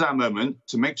 This is our moment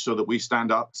to make sure that we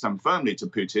stand firmly to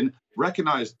Putin,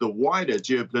 recognise the wider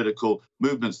geopolitical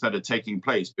movements that are taking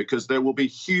place, because there will be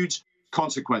huge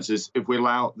consequences if we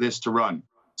allow this to run.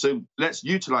 So let's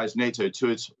utilise NATO to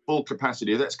its full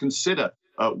capacity. Let's consider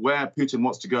where Putin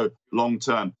wants to go long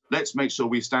term. Let's make sure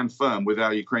we stand firm with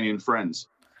our Ukrainian friends.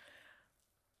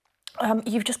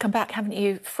 You've just come back, haven't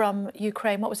you, from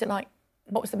Ukraine? What was it like?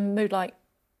 What was the mood like?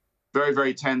 Very,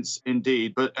 very tense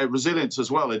indeed, but a resilience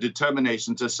as well, a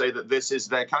determination to say that this is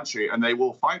their country and they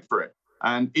will fight for it.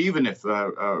 And even if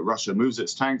Russia moves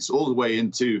its tanks all the way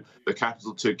into the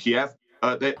capital, to Kiev,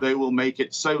 they will make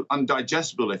it so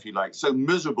undigestible, if you like, so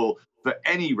miserable for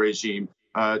any regime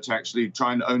to actually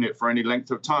try and own it for any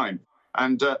length of time.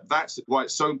 And that's why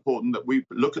it's so important that we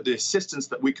look at the assistance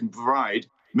that we can provide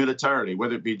militarily,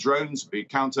 whether it be drones, be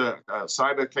counter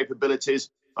cyber capabilities,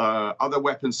 other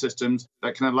weapon systems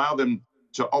that can allow them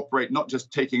to operate, not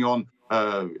just taking on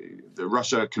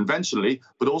Russia conventionally,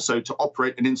 but also to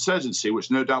operate an insurgency,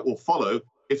 which no doubt will follow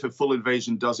if a full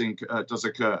invasion does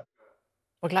occur.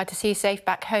 We're glad to see you safe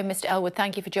back home, Mr. Elwood.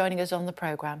 Thank you for joining us on the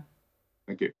programme.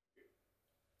 Thank you.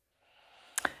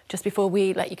 Just before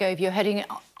we let you go, if you're heading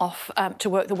off to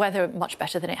work, the weather much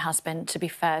better than it has been, to be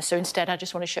fair. So instead, I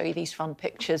just want to show you these fun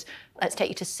pictures. Let's take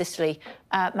you to Sicily.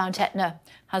 Mount Etna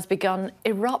has begun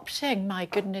erupting. My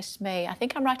goodness me. I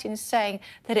think I'm right in saying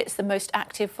that it's the most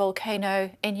active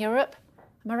volcano in Europe.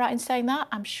 Am I right in saying that?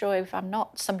 I'm sure if I'm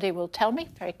not, somebody will tell me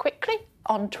very quickly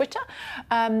on Twitter.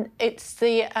 It's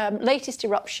the latest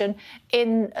eruption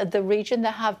in the region.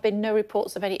 There have been no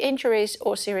reports of any injuries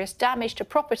or serious damage to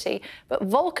property, but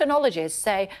volcanologists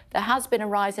say there has been a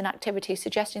rise in activity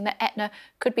suggesting that Etna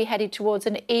could be headed towards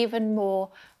an even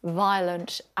more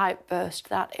violent outburst.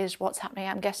 That is what's happening.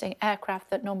 I'm guessing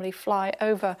aircraft that normally fly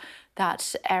over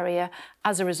that area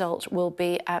as a result will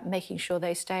be making sure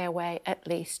they stay away, at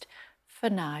least for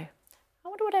now. I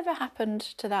wonder whatever happened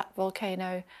to that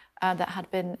volcano that had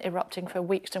been erupting for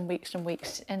weeks and weeks and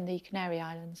weeks in the Canary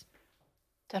Islands.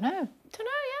 Don't know, yeah.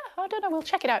 I don't know, we'll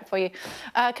check it out for you.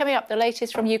 Coming up, the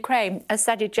latest from Ukraine. As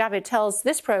Sajid Javid tells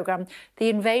this programme, the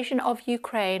invasion of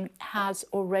Ukraine has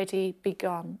already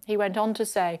begun. He went on to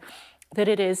say that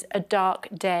it is a dark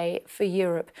day for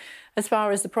Europe. As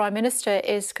far as the Prime Minister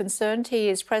is concerned, he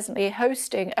is presently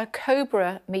hosting a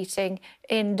Cobra meeting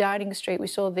in Downing Street. We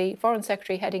saw the Foreign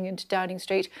Secretary heading into Downing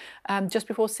Street just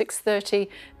before 6:30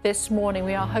 this morning.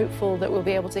 We are hopeful that we'll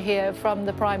be able to hear from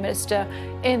the Prime Minister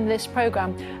in this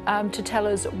programme to tell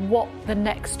us what the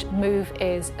next move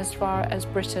is as far as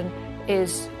Britain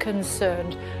is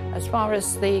concerned. As far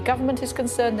as the government is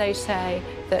concerned, they say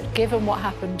that given what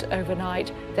happened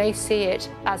overnight, they see it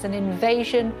as an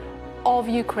invasion of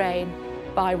Ukraine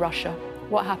by Russia.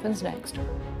 What happens next?